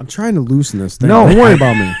there? I'm trying to loosen this thing. No, don't worry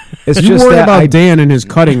about me. It's you just worry that about Dan and his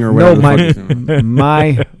cutting or whatever.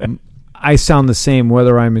 I sound the same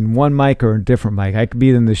whether I'm in one mic or a different mic. I could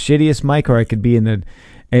be in the shittiest mic or I could be in the.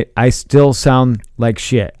 I still sound like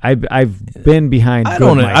shit. I've been behind. I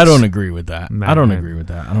don't agree with that. I don't agree with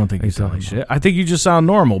that. I don't think you sound like shit. I think you just sound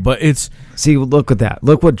normal. But see. Look at that.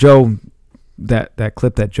 Look what Joe. That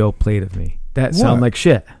clip that Joe played of me. That sounded like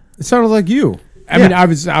shit. It sounded like you. I mean, I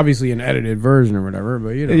was obviously an edited version or whatever, but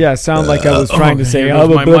you know. Yeah, it sounded like I was trying to say, blah,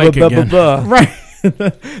 blah, blah, blah, blah. Right.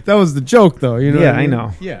 That was the joke, though. You know. Yeah, I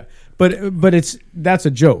know. Yeah, but that's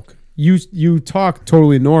a joke. You talk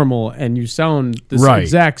totally normal and you sound the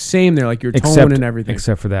exact same there, like your tone and everything.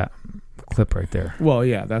 Except for that clip right there. Well,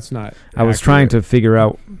 yeah, that's not. I was trying to figure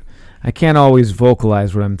out. I can't always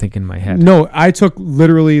vocalize what I'm thinking in my head. No, I took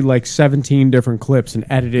literally like 17 different clips and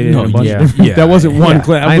edited it. No, in a bunch yeah, of different, yeah, that wasn't one yeah,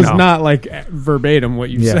 clip. I It was know. not like verbatim what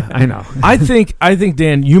you Yeah, said. I know. I think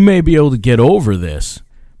Dan, you may be able to get over this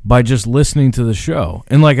by just listening to the show,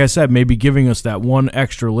 and like I said, maybe giving us that one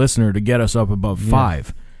extra listener to get us up above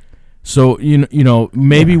 5. So you know,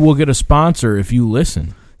 maybe we'll get a sponsor if you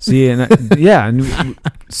listen. See, and and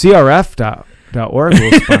CRF.org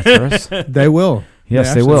will sponsor us. They will.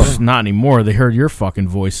 Yes, they actually will. will. Not anymore. They heard your fucking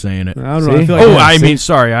voice saying it. I don't know. I See? feel like I mean,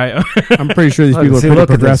 sorry. I'm pretty sure these people are See, pretty look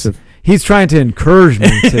at this. progressive. He's trying to encourage me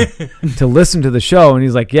to listen to the show, and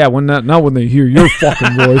he's like, "Yeah, not when they hear your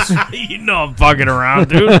fucking voice." You know I'm fucking around,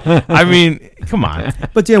 dude. I mean, come on.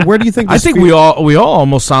 But Dan, where do you think? I This think fear, we all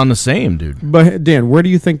almost sound the same, dude. But Dan, where do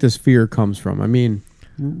you think this fear comes from? I mean,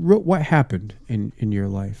 what happened in your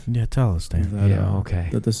life? Yeah, tell us, Dan. That, Yeah, okay.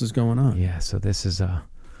 That this is going on. Yeah, so this is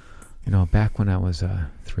back when I was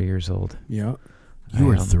 3 years old. Yeah. You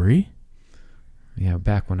were I, 3? Yeah,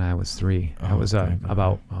 back when I was 3. That was okay.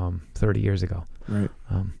 about 30 years ago. Right.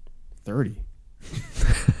 30. Being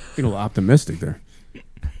a little optimistic there.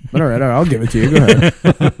 But all right, I'll give it to you. Go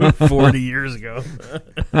ahead. 40 years ago.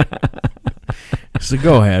 So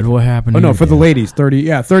go ahead. What happened? Oh to no, you, for the Dan? ladies, 30.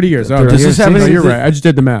 Yeah, 30 years. Oh, 30 years. Does this have no, any- you're right. I just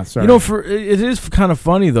did the math. Sorry. You know, it is kind of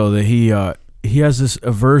funny though that he has this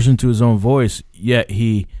aversion to his own voice, yet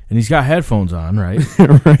he's got headphones on, right?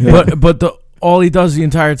 Right. But all he does the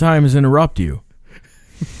entire time is interrupt you.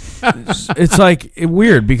 It's like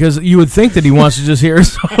weird because you would think that he wants to just hear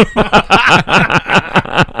his own.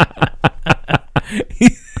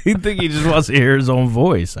 He'd think he just wants to hear his own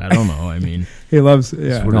voice. I don't know. I mean, He loves.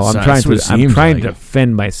 Yeah. what No, it I'm sounds- trying what it seems to like.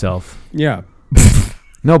 defend myself. Yeah.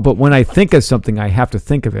 No, but when I think of something, I have to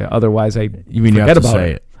think of it. Otherwise, I You mean you forget have to about say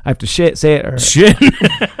it. it? I have to say it, or Shit.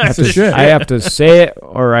 That's a shit. I have to say it,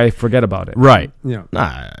 or I forget about it. Right. Yeah.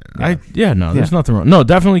 Nah, there's Yeah. nothing wrong. No,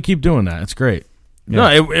 definitely keep doing that. It's great. Yeah.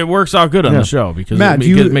 No, it works out good on Yeah. the show because Matt,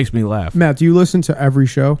 it makes me laugh. Matt, do you listen to every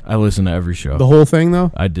show? I listen to every show. The whole thing,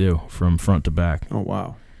 though? I do, from front to back. Oh,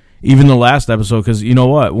 wow. Even the last episode, because you know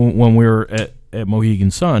what? When we were at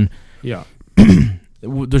Mohegan Sun, Yeah.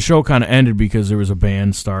 the show kind of ended because there was a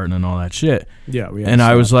band starting and all that shit. Yeah. We And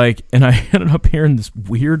I was like, and I ended up hearing this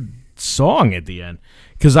weird song at the end.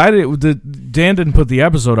 Because Dan didn't put the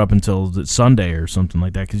episode up until the Sunday or something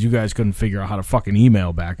like that because you guys couldn't figure out how to fucking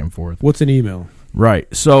email back and forth. What's an email? Right.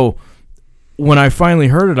 So when I finally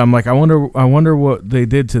heard it, I'm like, I wonder what they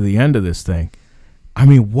did to the end of this thing. I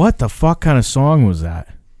mean, what the fuck kind of song was that?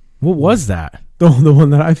 What was that? The one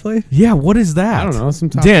that I played? Yeah, what is that? I don't know. Some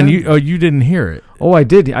top Dan, 10? you didn't hear it. Oh, I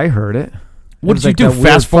did. I heard it. What was did you like do? that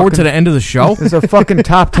Fast weird forward to fucking- the end of the show? It's a fucking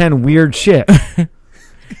top 10 weird shit. It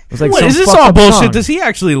was like What, some is this fucked all up bullshit? song. Does he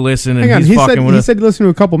actually listen? And Hang on. he's fucking with He us? said he listened to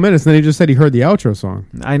a couple minutes, and then he just said he heard the outro song.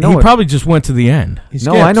 I know He it. probably just went to the end. He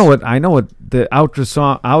No, skips. I know what the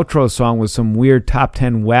outro song was. Some weird top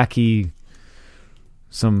 10 wacky,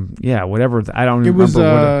 whatever. I don't It remember. was,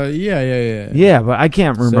 what yeah. but I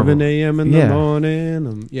can't remember. 7 a.m. in Yeah. the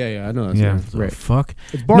morning. Yeah, I know that's Yeah. it. Right. Right. Fuck.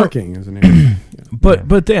 It's barking, isn't it?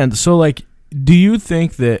 But Dan, so like, do you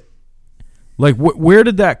think that, like, where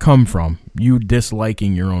did that come from? You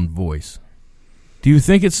disliking your own voice? Do you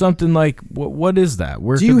think it's something like what is that?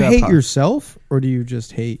 Where Do could you that hate pop- yourself, or do you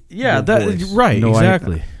just hate? Yeah, your that voice? right, No,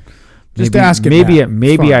 exactly. Just maybe, ask it. Maybe Matt.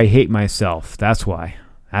 maybe It's I fine. hate myself. That's why.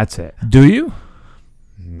 That's it. Do you?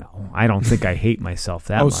 No, I don't think I hate myself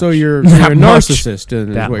that Oh, much. so you're a That much. narcissist,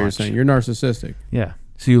 is That what you're much. saying. You're narcissistic. Yeah.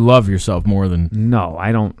 So you love yourself more than No,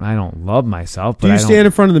 I don't love myself. But Do you I don't, stand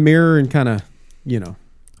in front of the mirror and kind of,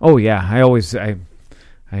 Oh yeah, I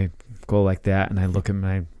go like that, and I look at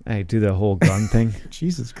I do the whole gun thing,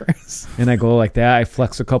 Jesus Christ. and I go like that. I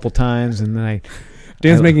flex a couple times, and then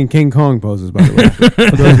Dan's I- making King Kong poses, by the way.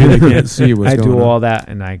 For those of you that can't see what's I going do on. all that,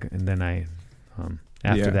 and then I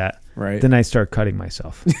after Yeah. that, Right. then I start cutting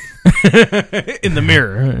myself in the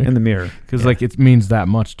mirror in the mirror because Yeah. like it means that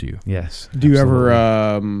much to you. Yes. Do you absolutely.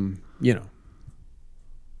 ever,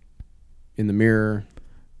 in the mirror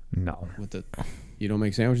No. with the... You don't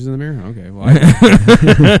make sandwiches in the mirror? Okay. Well,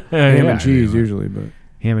 I ham and cheese usually, but...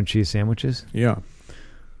 Ham and cheese sandwiches. Yeah.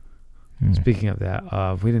 Speaking of that,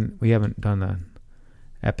 we haven't done an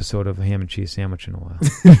episode of a ham and cheese sandwich in a while,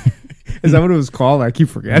 Is that what it was called? I keep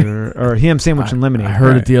forgetting. or ham sandwich and lemonade. I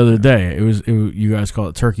heard it the other day. It was you guys call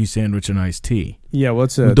it turkey sandwich and iced tea. Yeah,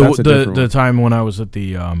 that's a different The one. time when I was at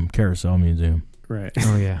the Carousel Museum. Right.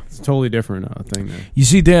 Oh yeah. It's a totally different thing there. You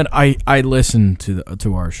see, Dan, I listen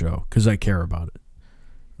to our show because I care about it.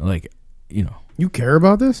 Like, You care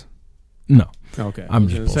about this? no. Okay. I'm I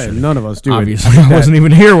was just gonna say, bullshitting. none of us do Obviously, it. I wasn't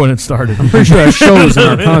even here when it started. I'm pretty sure that shows in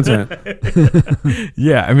our content.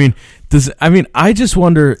 Yeah, I mean, I just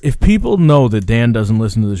wonder if people know that Dan doesn't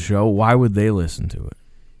listen to the show, why would they listen to it?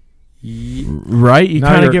 Right? You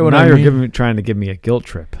kind of get what I mean. You're trying to give me a guilt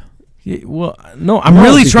trip. Yeah, well, no, I'm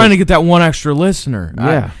really trying to get that one extra listener.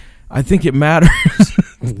 Yeah. I think it matters.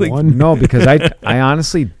 No, because I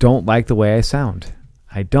honestly don't like the way I sound.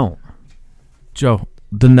 I don't. Joe,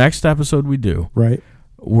 the next episode we do, Right.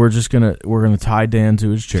 we're gonna tie Dan to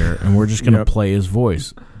his chair and we're just gonna play his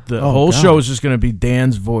voice. The whole show is just gonna be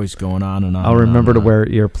Dan's voice going on and on. I'll remember to wear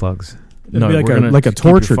earplugs. No, It'd be we're gonna like a keep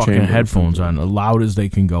your torture fucking chamber. headphones on, as loud as they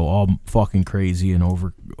can go, all fucking crazy and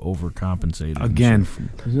overcompensated. and Again,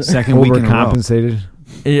 shit. second week in a row. Overcompensated.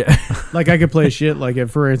 Yeah. Like I could play shit. Like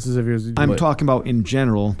if, for instance, if it was. I'm talking about in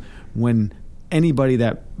general when anybody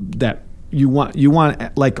that you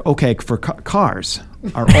want like okay for cars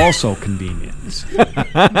are also convenience.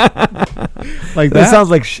 like That sounds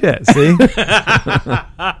like shit. See,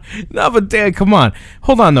 No, but Dan, come on.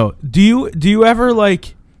 Hold on though. Do you ever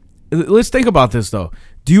like? Let's think about this though.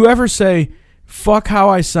 Do you ever say, "Fuck how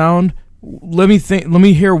I sound"? Let me think. Let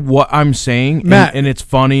me hear what I'm saying, Matt, and it's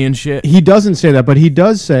funny and shit. He doesn't say that, but he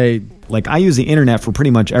does say Like I use the internet for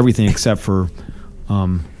pretty much everything except for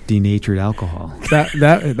denatured alcohol.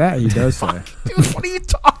 that he does say. Dude, what are you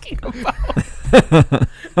talking about?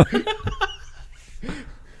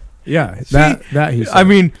 Yeah, that he said. I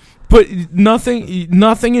mean, but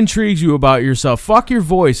nothing intrigues you about yourself. Fuck your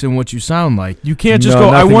voice and what you sound like. You can't just No, go.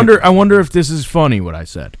 I nothing- wonder if this is funny. What I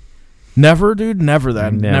said. Never, dude. Never.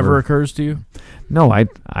 That Never. never occurs to you. no,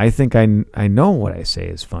 I think I know what I say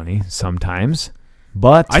is funny sometimes,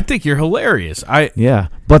 but I think you're hilarious. yeah,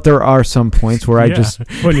 but there are some points where I Yeah. just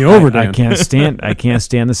putting you over, I Dan. can't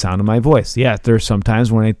stand the sound of my voice. Yeah, there's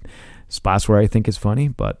sometimes when spots where I think it's funny,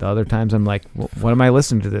 but the other times I'm like, what am I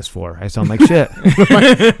listening to this for? I sound like shit.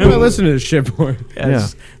 I'm not listening to this shit, boy.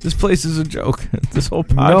 This place is a joke. This whole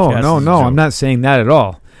podcast. No, is a I'm joke. not saying that at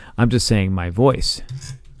all. I'm just saying my voice.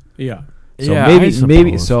 Yeah. So Yeah, maybe I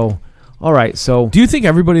suppose. so. All right, so Do you think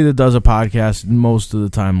everybody that does a podcast most of the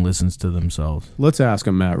time listens to themselves? Let's ask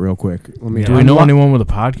him, Matt, real quick. Let me. Do we know anyone with a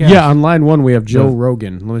podcast? Yeah, on line one we have Joe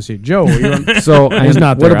Rogan. Let me see, Joe. Are you on? so He's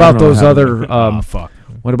not what there. I about don't know those what other Fuck.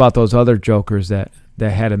 what about those other jokers that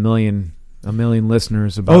had a million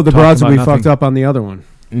listeners about Oh, the talking broads that about we nothing? fucked up on the other one.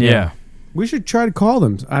 Yeah. We should try to call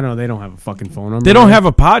them. I don't know. They don't have a fucking phone number. They don't have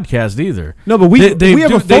a podcast either. No, but we have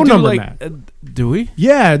a phone number, like, Matt. Do we?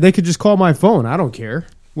 Yeah, they could just call my phone. I don't care.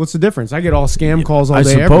 What's the difference? I get all scam calls all I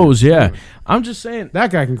day. suppose, yeah. I'm just saying. That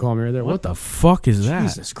guy can call me right there. What the fuck is that?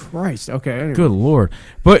 Jesus Christ. Okay. Anyway. Good Lord.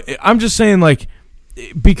 But I'm just saying, like,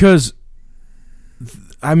 because,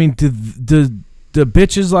 I mean, the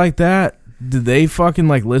bitches like that, do they fucking,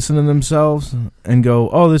 like, listen to themselves and go,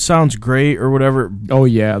 oh, this sounds great or whatever? Oh,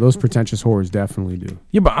 yeah. Those pretentious whores definitely do.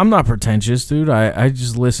 Yeah, but I'm not pretentious, dude. I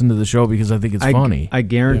just listen to the show because I think it's funny. I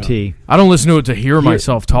guarantee. I don't listen to it to hear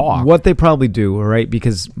myself talk. What they probably do, all right,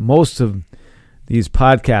 because most of these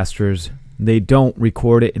podcasters, they don't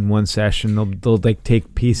record it in one session. They'll like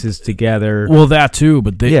take pieces together. Well, that too,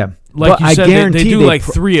 but they, like But you I said, guarantee they do they like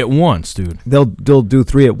three at once, dude. They'll do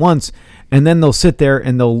 3 at once, and then they'll sit there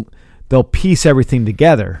and they'll piece everything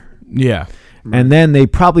together. Yeah. And then they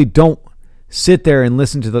probably don't sit there and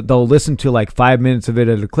listen to they'll listen to like 5 minutes of it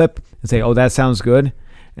at a clip and say, "Oh, that sounds good,"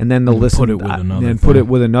 and then they'll listen put it with another and thing. put it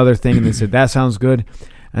with another thing, and they say that sounds good.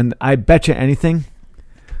 And I bet you anything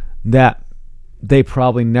that they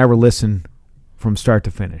probably never listen from start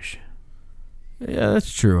to finish. Yeah,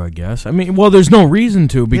 that's true, I guess. I mean, well, there's no reason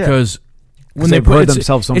to because when they they've put heard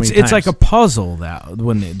themselves so many it's like a times. puzzle that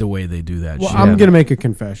the way they do that Well, shit. I'm going to make a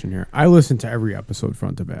confession here. I listen to every episode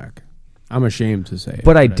front to back. I'm ashamed to say it.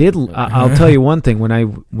 But I did. do. I'll tell you one thing. When I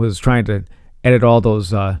was trying to edit all those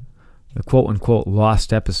the quote unquote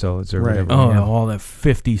lost episodes or Right. whatever, Oh, you know, all that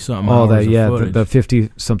 50-something all hours that, of footage. the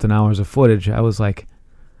 50-something hours of footage. I was like,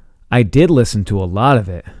 I did listen to a lot of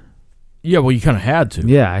it. Yeah, well, you kind of had to.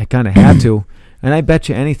 Yeah, I kind of had to. And I bet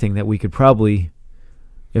you anything that we could probably,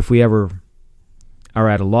 if we ever are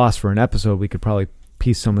at a loss for an episode, we could probably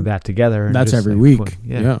piece some of that together. And That's just, every like, week. put-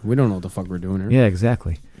 Yeah. We don't know what the fuck we're doing here. Yeah,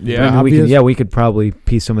 exactly. Yeah. I mean, obvious. we could probably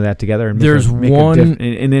piece some of that together and make, There's an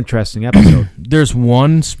interesting episode. There's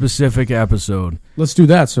one specific episode. Let's do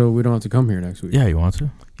that so we don't have to come here next week. Yeah, you want to?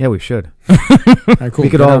 Yeah, we should. All right, cool. We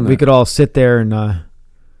could Get all on we that. could all sit there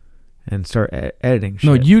and start editing.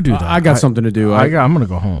 No, shit. you do that. I got something to do. I'm going to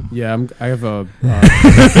go home. Yeah, I have a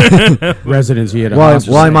residency at a While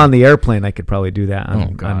hospital. I'm on the airplane, I could probably do that Oh,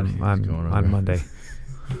 God, he's on going over. on Monday.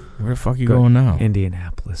 Where the fuck are you Go- going now?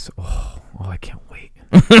 Indianapolis. Oh, I can't wait.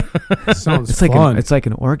 Sounds It's fun. it's like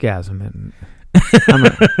an orgasm, and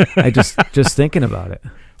I just thinking about it.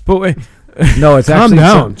 But wait, No, it's Calm actually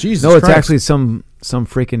down. Jesus No, it's Christ. actually some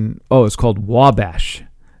freaking. Oh, it's called Wabash.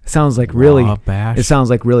 It sounds like really. Wabash. It sounds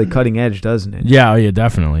like really cutting edge, doesn't it? Yeah,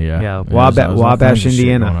 definitely. Yeah, Yeah, there's all Wabash, kinds of shit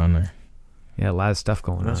Indiana. going on there. Yeah, a lot of stuff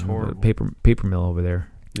going That's on. horrible. Paper mill over there.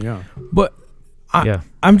 Yeah. But Yeah.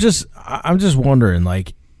 I'm just wondering,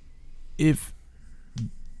 like, if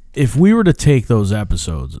we were to take those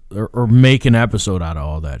episodes or make an episode out of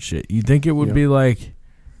all that shit, you think it would Yeah. be like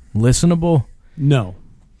listenable? No.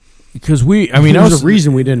 Because that There was was a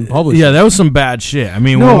reason we didn't publish Yeah, it. that was some bad shit. I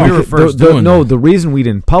mean, when we were first doing it. the reason we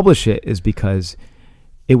didn't publish it is because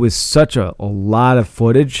it was such a lot of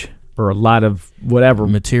footage or a lot of whatever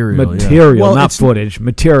Material, Well, not it's- footage,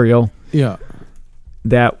 material. Yeah.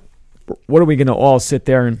 That what are we going to all sit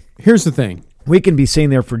there and Here's the thing. we can be sitting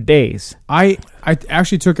there for days. I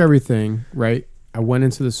actually took everything, right? I went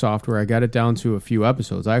into the software. I got it down to a few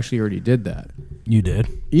episodes. I actually already did that. You did.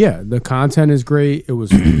 Yeah, the content is great. It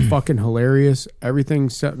was fucking hilarious. Everything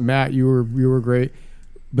set. Matt, you were great.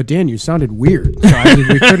 But Dan, you sounded weird. So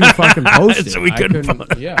we couldn't fucking post it. So we couldn't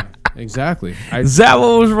post it. Yeah, exactly. Is that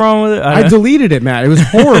what was wrong with it? I deleted it, Matt. It was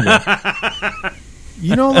horrible.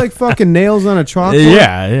 You know, like fucking nails on a chalkboard?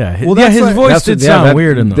 Yeah. Well, yeah, that's his like- voice did sound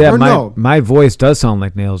weird in the. Or my, no. my voice does sound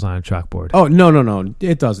like nails on a chalkboard. Oh, no.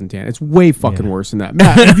 It doesn't, Dan. It's way fucking worse than that.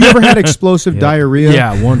 Matt, have you ever had explosive diarrhea?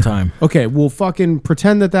 Yeah, one time. Okay, well, fucking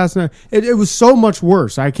pretend that's not. It was so much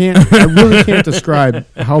worse. I really can't describe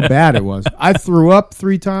how bad it was. I threw up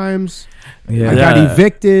 3 times. Yeah. I got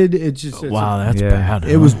evicted. It's Wow, that's Yeah. bad.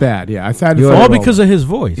 It was bad. Yeah, I had You all had- because of his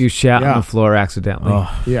voice. You shat Yeah. on the floor accidentally.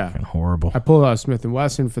 Oh, Yeah, fucking horrible. I pulled out Smith and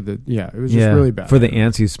Wesson for the. Yeah, it was just really bad. For the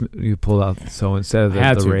ants, you pulled out. So instead of I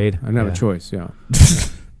had the to. raid, I didn't have yeah. a choice. Yeah.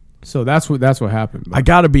 So that's what happened. I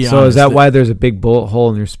gotta be honest. So is that why there's a big bullet hole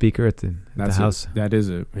in your speaker at the That's house? it. That is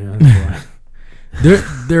it. Yeah, that's why.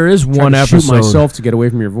 there is Tried one to episode? shoot myself to get away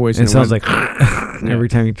from your voice. And it sounds went- like every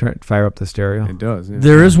time you try to fire up the stereo. it does. Yeah.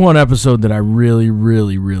 There is one episode that I really,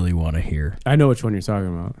 really, really want to hear. I know which one you're talking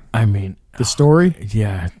about. I mean, The story.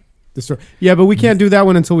 yeah, The story. Yeah, but we can't do that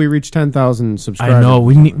one until we reach 10,000 subscribers. I know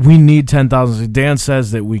we need 10,000. Dan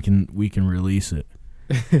says that we can release it.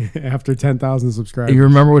 After 10,000 subscribers. You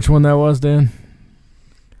remember which one that was, Dan?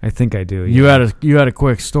 I think I do. You yeah. had a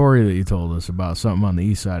quick story that you told us about something on the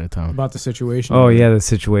east side of town. About the situation. Oh yeah, the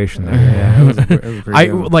situation there. Yeah, Yeah. it was pretty I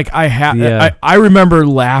good. like I had Yeah. I remember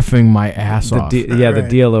laughing my ass The off. the Right.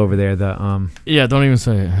 deal over there. The Yeah, don't even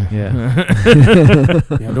say it. yeah.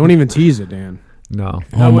 Yeah, don't even tease it, Dan. No.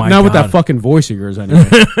 Oh my Not with God. that fucking voice of yours, anyway.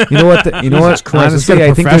 You know what? You know what? Jesus Christ, let's get Honestly,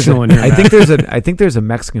 a I think there's professional in here, I Matt. think there's a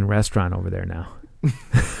Mexican restaurant over there now.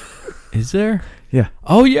 Is there? Yeah.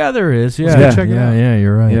 Oh yeah, there is. Yeah, go check it out. yeah.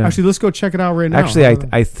 You're right. Yeah. Actually, let's go check it out right now. Actually,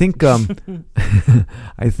 I think I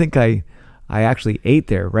think I actually ate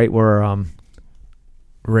there right where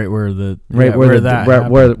Right where the where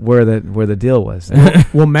the deal was.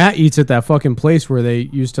 well, Matt eats at that fucking place where they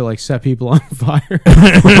used to like set people on fire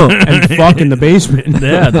and fuck in the basement.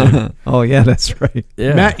 yeah, dude. Oh yeah, that's right.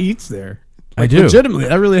 Yeah. Matt eats there. I do. Legitimately,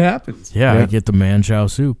 that really happens. Yeah, I Yeah. get the man chow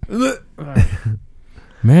soup.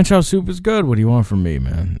 Man chow soup is good. What do you want from me,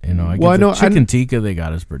 man? You know, I get Well, I the know- chicken tikka they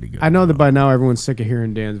got is pretty good. I know that by now everyone's sick of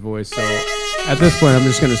hearing Dan's voice, so at this point, I'm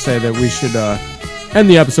just going to say that we should end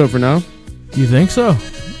the episode for now. You think so?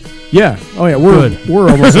 Yeah. Oh, yeah. We're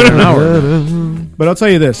almost at an hour. But I'll tell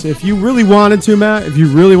you this. If you really wanted to, Matt, if you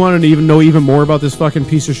really wanted to even know even more about this fucking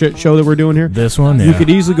piece of shit show that we're doing here, This one, yeah. you could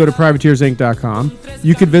easily go to privateersinc.com.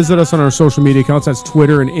 You could visit us on our social media accounts. That's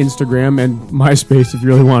Twitter and Instagram and MySpace if you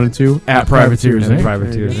really wanted to. At Privateers Inc.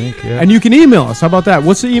 Privateers Inc. Yeah. And you can email us. How about that?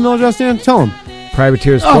 What's the email address, Dan? Tell them.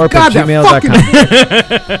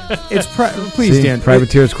 privateerscorp@gmail.com. It's please, See, Dan.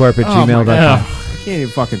 privateerscorp@gmail.com. I can't even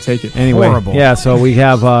fucking take it. Anyway, Horrible. yeah, so we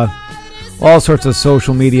have all sorts of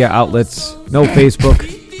social media outlets. No Facebook.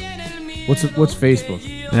 What's Facebook?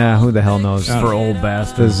 Yeah, who the hell knows? for old The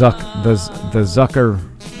bastards. the Zucker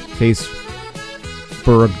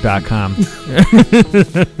Faceberg.com.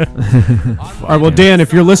 All right, well, Dan,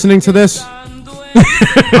 if you're listening to this,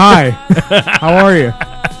 hi. How are you?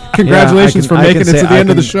 Congratulations for making it to the end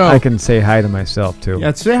of the show. I can say hi to myself too.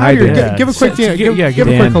 Yeah, say hi. Dan. To give a quick Yeah, give a give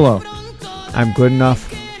quick Dan. hello. I'm good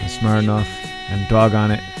enough, I'm smart enough, and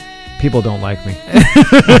doggone it, people don't like me.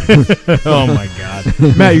 Oh my god.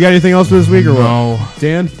 Matt, you got anything else for this week or what? No.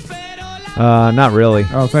 Dan? Not really.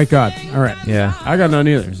 Oh, thank God. All right. Yeah. I got none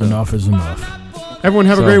either. So. Enough is enough. Everyone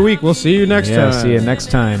have a So- great week. We'll see you next Yeah. time. See you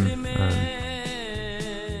next time.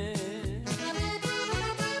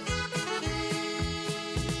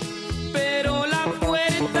 Pero la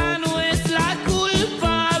puerta no es la culpa.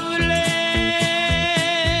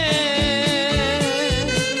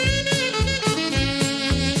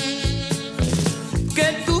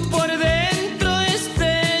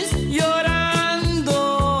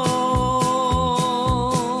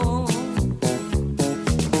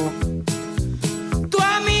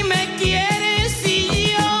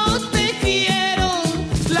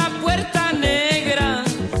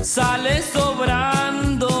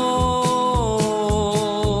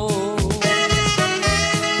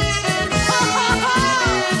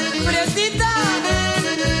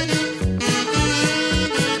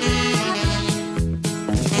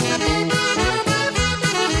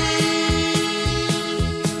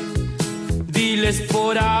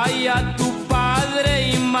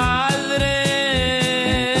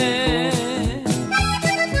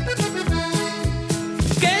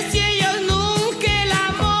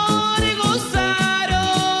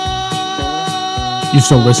 You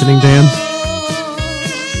still listening, Dan?